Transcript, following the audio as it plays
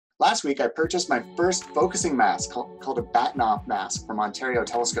Last week, I purchased my first focusing mask called a Batnoff mask from Ontario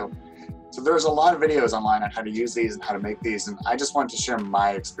Telescope. So there's a lot of videos online on how to use these and how to make these, and I just wanted to share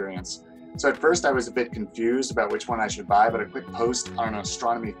my experience. So at first I was a bit confused about which one I should buy, but a quick post on an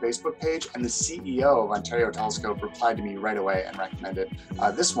astronomy Facebook page and the CEO of Ontario Telescope replied to me right away and recommended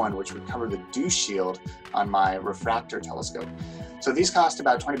this one, which would cover the dew shield on my refractor telescope. So these cost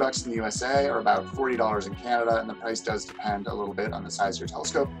about 20 bucks in the USA or about $40 in Canada, and the price does depend a little bit on the size of your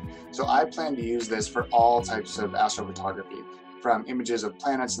telescope. So I plan to use this for all types of astrophotography, from images of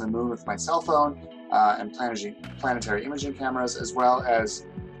planets and the moon with my cell phone and planetary imaging cameras, as well as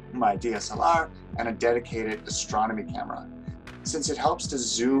my DSLR and a dedicated astronomy camera. Since it helps to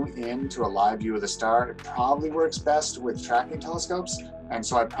zoom in to a live view of the star, it probably works best with tracking telescopes, and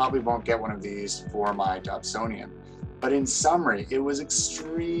so I probably won't get one of these for my Dobsonian. But in summary, it was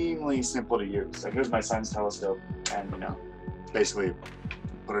extremely simple to use. So here's my son's telescope, and basically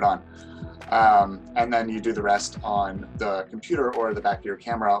put it on. And then you do the rest on the computer or the back of your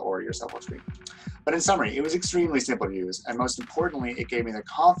camera or your cell phone screen. But in summary, it was extremely simple to use, and most importantly, it gave me the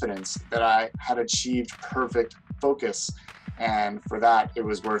confidence that I had achieved perfect focus, and for that, it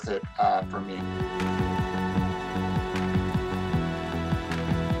was worth it for me.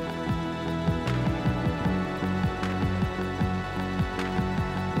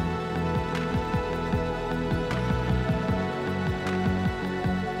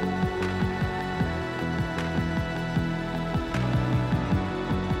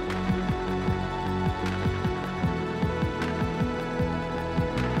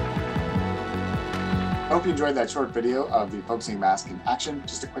 I hope you enjoyed that short video of the focusing mask in action.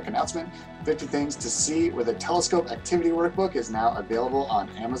 Just a quick announcement, 50 Things to See with a Telescope Activity Workbook is now available on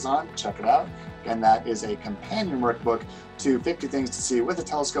Amazon. Check it out. Again, that is a companion workbook to 50 Things to See with a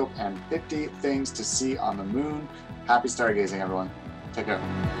Telescope and 50 Things to See on the Moon. Happy stargazing, everyone. Take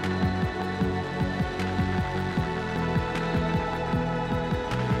care.